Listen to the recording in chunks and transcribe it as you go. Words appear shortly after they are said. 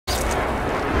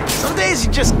days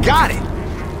you just got it.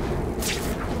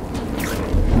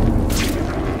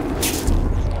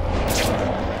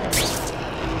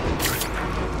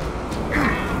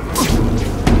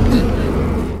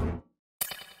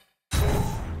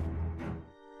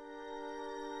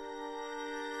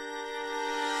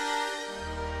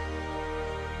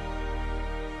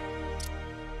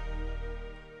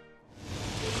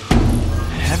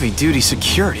 Heavy-duty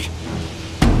security.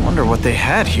 Wonder what they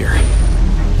had here.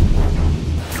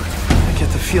 I get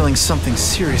the feeling something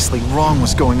seriously wrong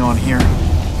was going on here.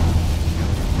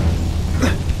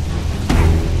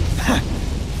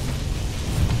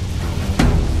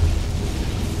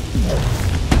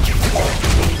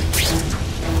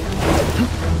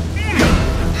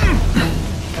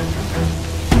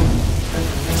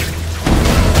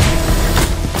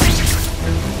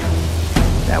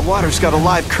 That water's got a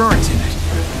live current in it.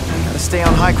 Gotta stay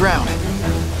on high ground.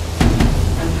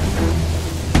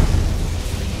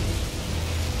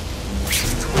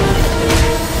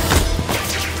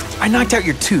 I knocked out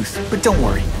your tooth, but don't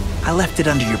worry. I left it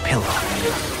under your pillow.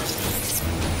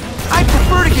 I'd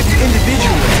prefer to give you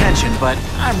individual attention, but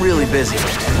I'm really busy.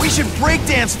 We should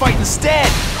breakdance fight instead!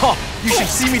 Oh, you should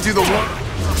see me do the one.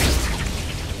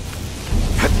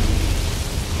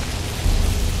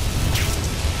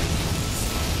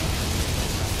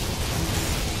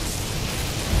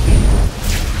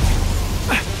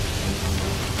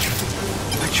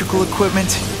 Electrical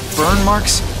equipment, burn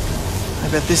marks. I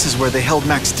bet this is where they held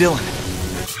Max Dillon.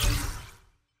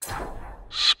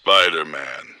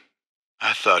 Spider-Man.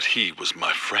 I thought he was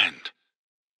my friend.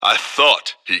 I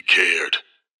thought he cared.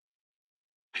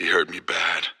 He hurt me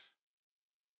bad.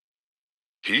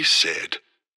 He said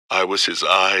I was his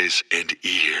eyes and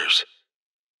ears.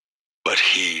 But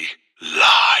he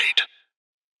lied.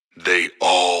 They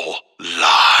all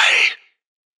lie.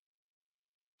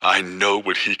 I know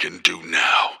what he can do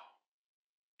now.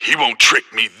 He won't trick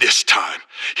me this time.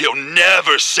 He'll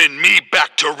never send me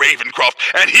back to Ravencroft,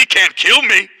 and he can't kill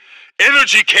me.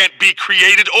 Energy can't be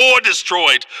created or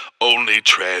destroyed, only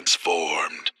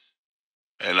transformed.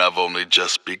 And I've only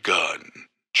just begun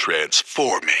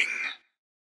transforming.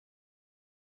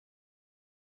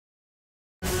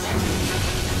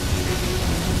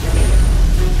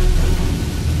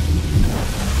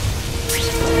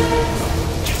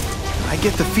 I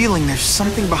get the feeling there's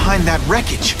something behind that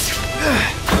wreckage.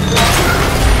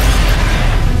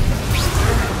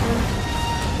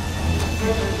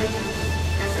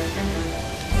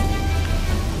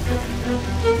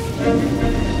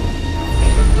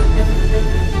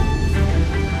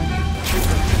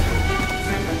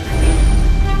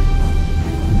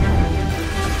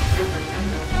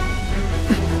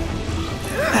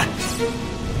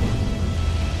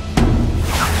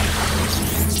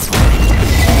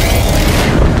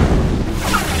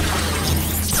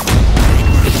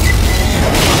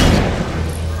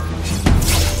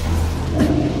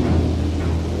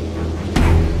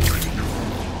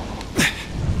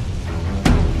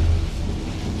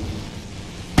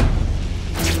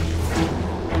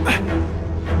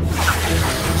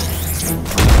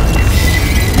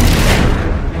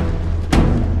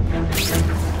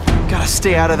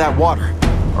 Stay out of that water,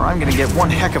 or I'm gonna get one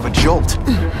heck of a jolt.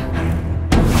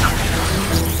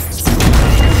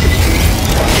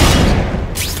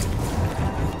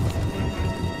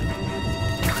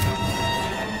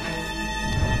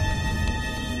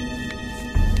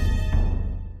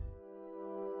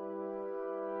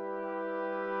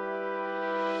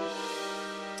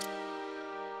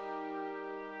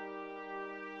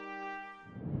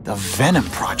 The Venom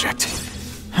Project.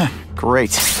 Huh,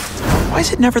 great. Why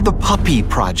is it never the Puppy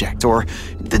Project or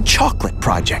the Chocolate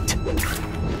Project?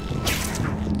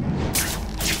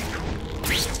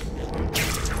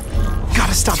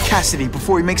 Gotta stop Cassidy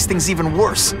before he makes things even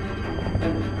worse.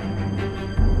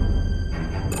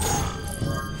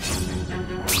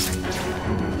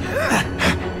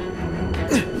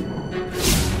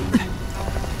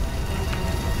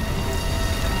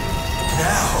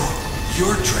 Now,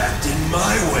 you're trapped in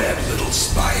my web, little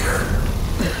spider.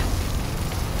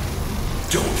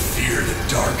 Don't fear the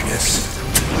darkness.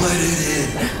 Let it in.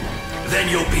 Then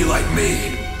you'll be like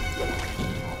me.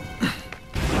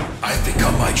 I've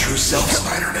become my true self,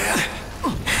 Spider-Man.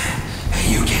 And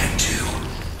you can too.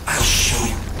 I'll show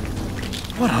you.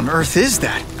 What on earth is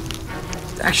that?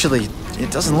 Actually, it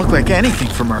doesn't look like anything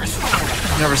from Earth.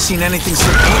 I've never seen anything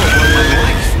so horrible in my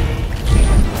life.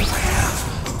 I have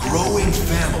a growing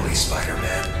family,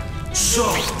 Spider-Man. So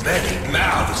many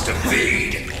mouths to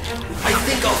feed. I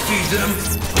think I'll feed them.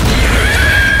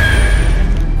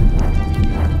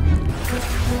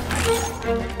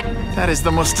 That is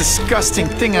the most disgusting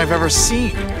thing I've ever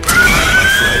seen.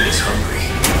 My friend is hungry.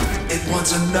 It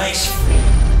wants a nice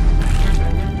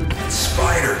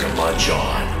spider to munch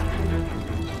on.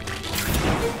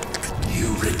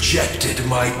 You rejected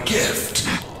my gift,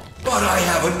 but I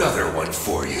have another one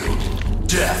for you.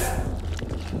 Death.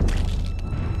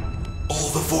 All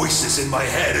the voices in my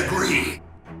head agree.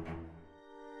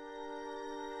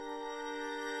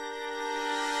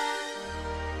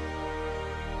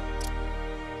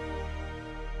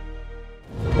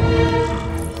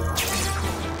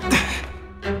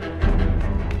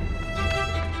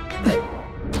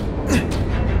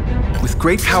 With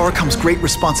great power comes great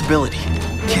responsibility.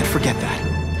 Can't forget that.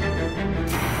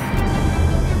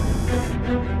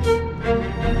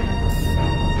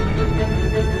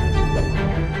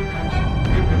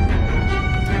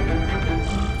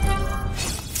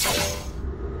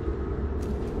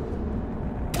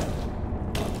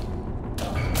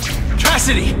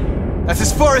 Cassidy! That's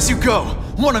as far as you go.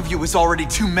 One of you is already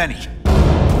too many.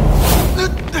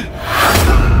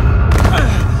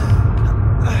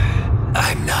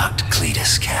 I'm not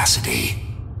Cletus Cassidy.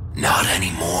 Not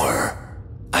anymore.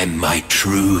 I'm my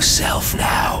true self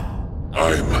now.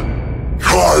 I'm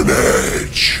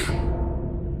Carnage!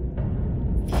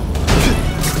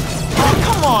 Oh,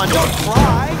 come on, don't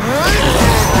cry!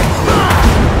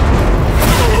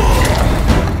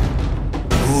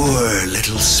 Poor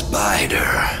little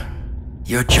spider.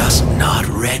 You're just not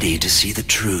ready to see the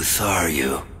truth, are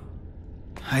you?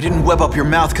 I didn't web up your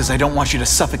mouth because I don't want you to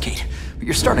suffocate, but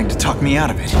you're starting to talk me out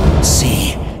of it.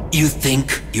 See, you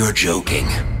think you're joking.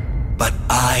 But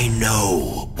I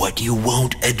know what you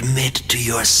won't admit to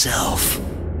yourself.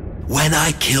 When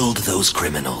I killed those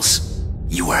criminals,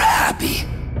 you were happy.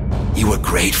 You were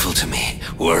grateful to me,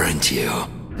 weren't you?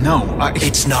 No,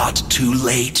 It's not too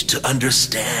late to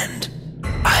understand.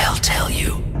 I'll tell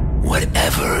you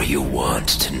whatever you want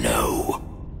to know.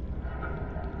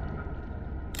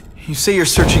 You say you're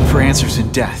searching for answers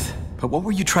in death, but what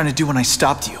were you trying to do when I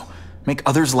stopped you? Make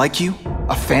others like you?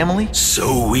 A family?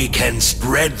 So we can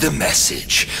spread the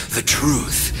message, the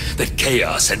truth, that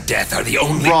chaos and death are the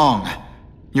only— Wrong.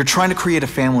 You're trying to create a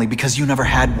family because you never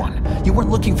had one. You weren't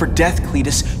looking for death,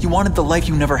 Cletus. You wanted the life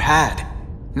you never had.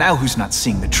 Now who's not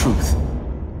seeing the truth?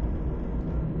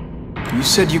 You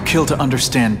said you kill to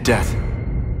understand death.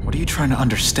 What are you trying to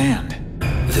understand?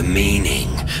 The meaning,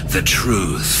 the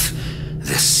truth,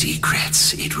 the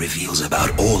secrets it reveals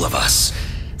about all of us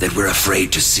that we're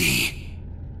afraid to see.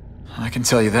 I can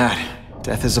tell you that.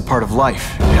 Death is a part of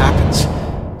life. It happens.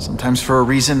 Sometimes for a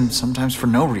reason, sometimes for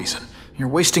no reason. You're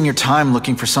wasting your time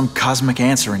looking for some cosmic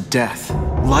answer in death.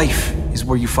 Life is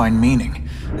where you find meaning.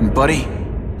 And buddy,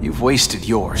 you've wasted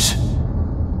yours.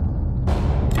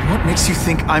 What makes you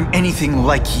think I'm anything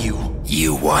like you?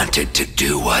 You wanted to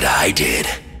do what I did.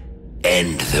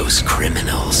 End those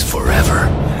criminals forever.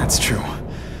 That's true.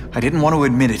 I didn't want to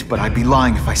admit it, but I'd be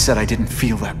lying if I said I didn't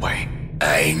feel that way.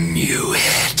 I knew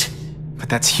it. But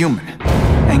that's human.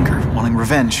 Anger, wanting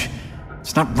revenge.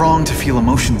 It's not wrong to feel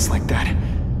emotions like that.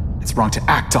 It's wrong to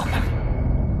act on them.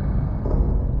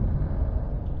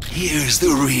 Here's the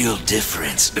real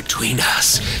difference between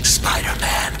us,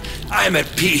 Spider-Man. I'm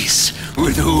at peace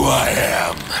with who I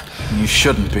am. You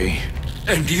shouldn't be.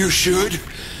 And you should?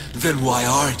 Then why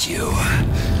aren't you?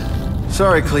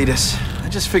 Sorry, Cletus. I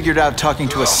just figured out talking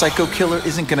to a psycho killer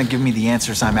isn't gonna give me the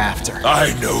answers I'm after.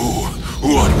 I know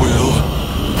what will.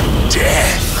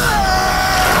 Death.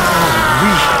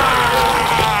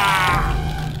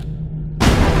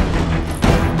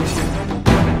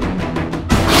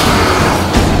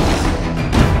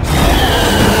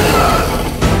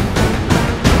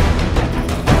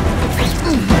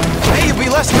 Hey, you'd be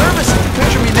less nervous if you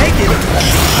picture me naked.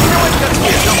 You know I've got to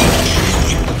get going.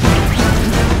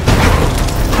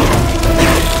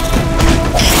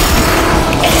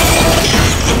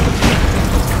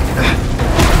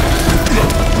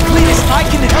 I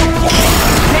can help you.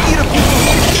 Get you to people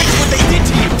who can fix what they did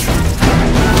to you.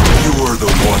 You're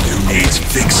the one who needs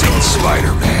fixing,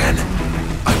 Spider-Man.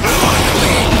 I'm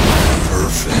finally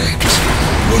perfect.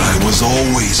 What I was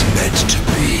always meant to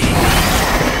be.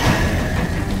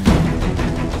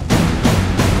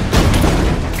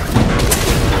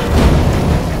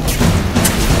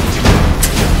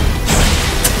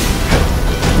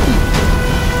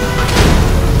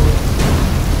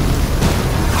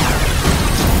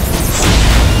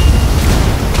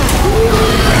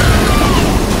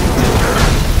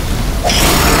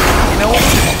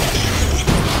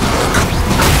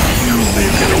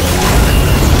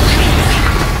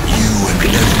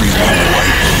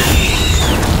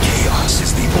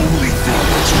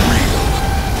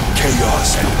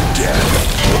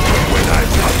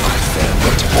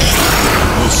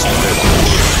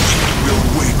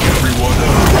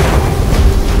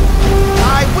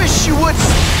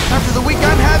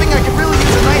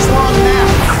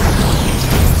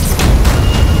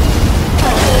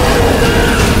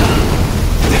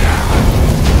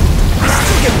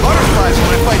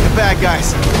 bad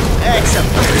guys. Except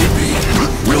Maybe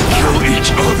we'll kill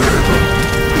each other.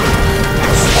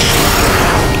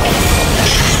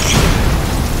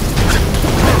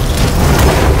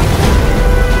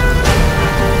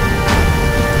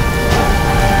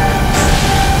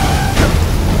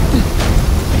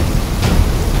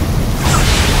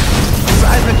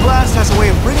 Seismic blast has a way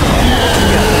of bringing people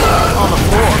together on the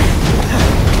floor.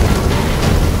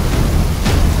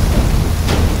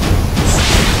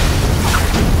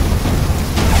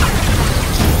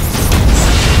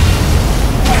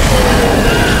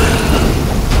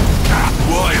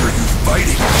 Why are you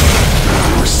fighting?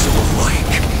 We're so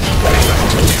alike.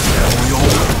 Now we all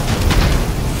know.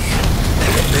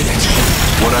 Admit it.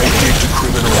 What I did to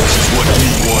criminals is what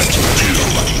you want to do.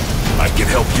 I can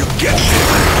help you get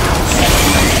there.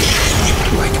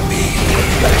 Like me.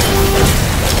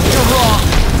 You're wrong.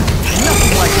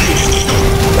 Nothing like you.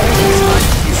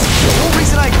 The whole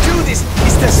reason I do this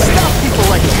is to stop people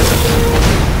like you.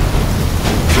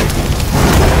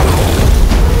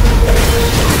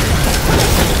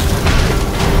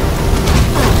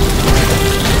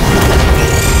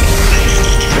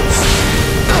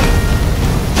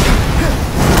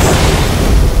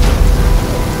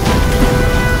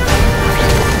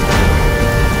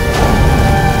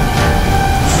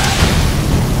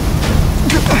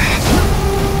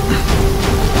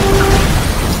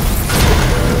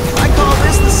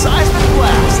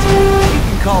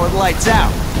 Lights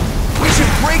out. We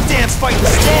should breakdance fight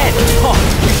instead. Oh,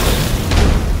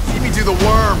 see me do the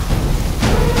worm.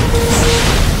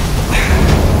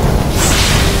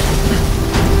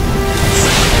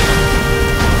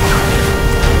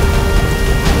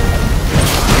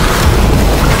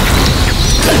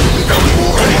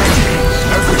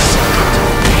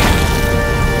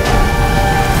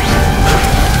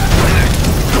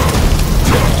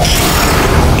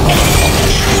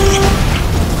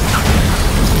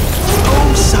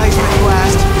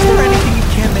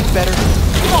 Better.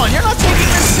 Come on, you're not taking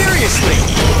this seriously.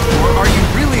 Or are you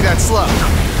really that slow?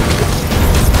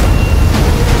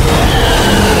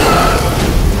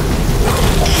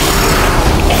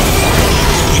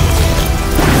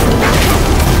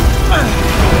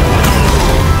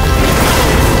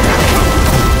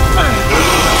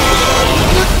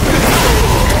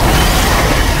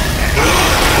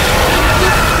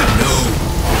 No.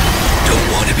 Don't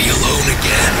want to be alone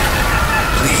again.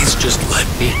 Please just let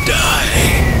me die.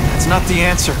 That's not the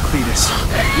answer, Cletus.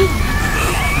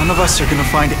 None of us are gonna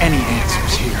find any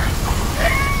answers here.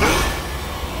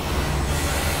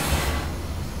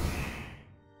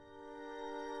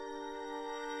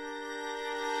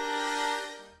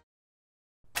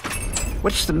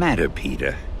 What's the matter,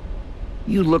 Peter?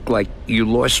 You look like you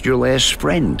lost your last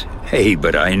friend. Hey,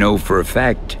 but I know for a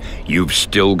fact you've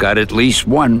still got at least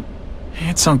one.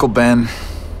 It's Uncle Ben.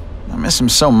 I miss him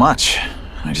so much.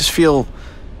 I just feel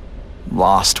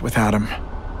lost without him.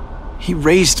 He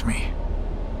raised me.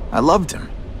 I loved him.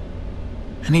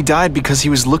 And he died because he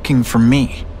was looking for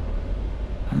me.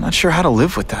 I'm not sure how to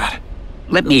live with that.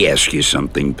 Let me ask you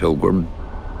something, Pilgrim.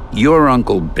 Your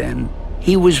Uncle Ben,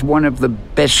 he was one of the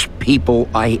best people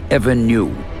I ever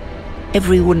knew.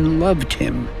 Everyone loved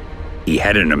him. He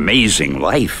had an amazing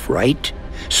life, right?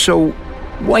 So,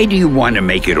 why do you want to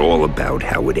make it all about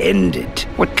how it ended?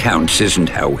 What counts isn't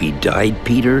how he died,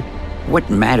 Peter. What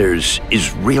matters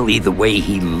is really the way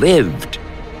he lived.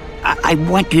 I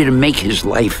want you to make his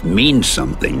life mean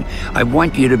something. I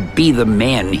want you to be the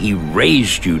man he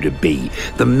raised you to be.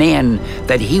 The man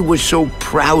that he was so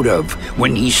proud of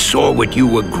when he saw what you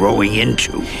were growing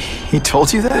into. He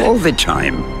told you that? All the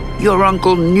time. Your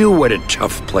uncle knew what a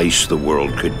tough place the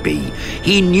world could be.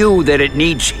 He knew that it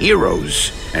needs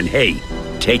heroes. And hey,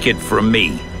 take it from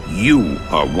me, you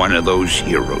are one of those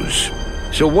heroes.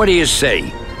 So what do you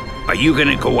say? Are you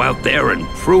gonna go out there and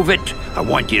prove it? I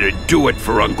want you to do it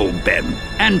for Uncle Ben,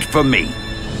 and for me.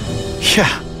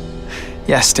 Yeah.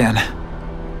 Yes, Dan.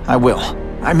 I will.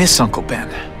 I miss Uncle Ben.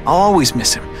 I'll always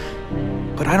miss him.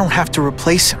 But I don't have to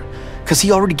replace him, because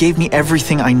he already gave me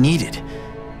everything I needed.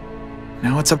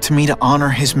 Now it's up to me to honor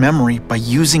his memory by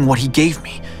using what he gave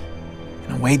me,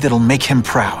 in a way that'll make him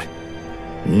proud.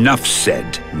 Nuff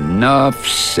said. Nuff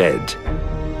said.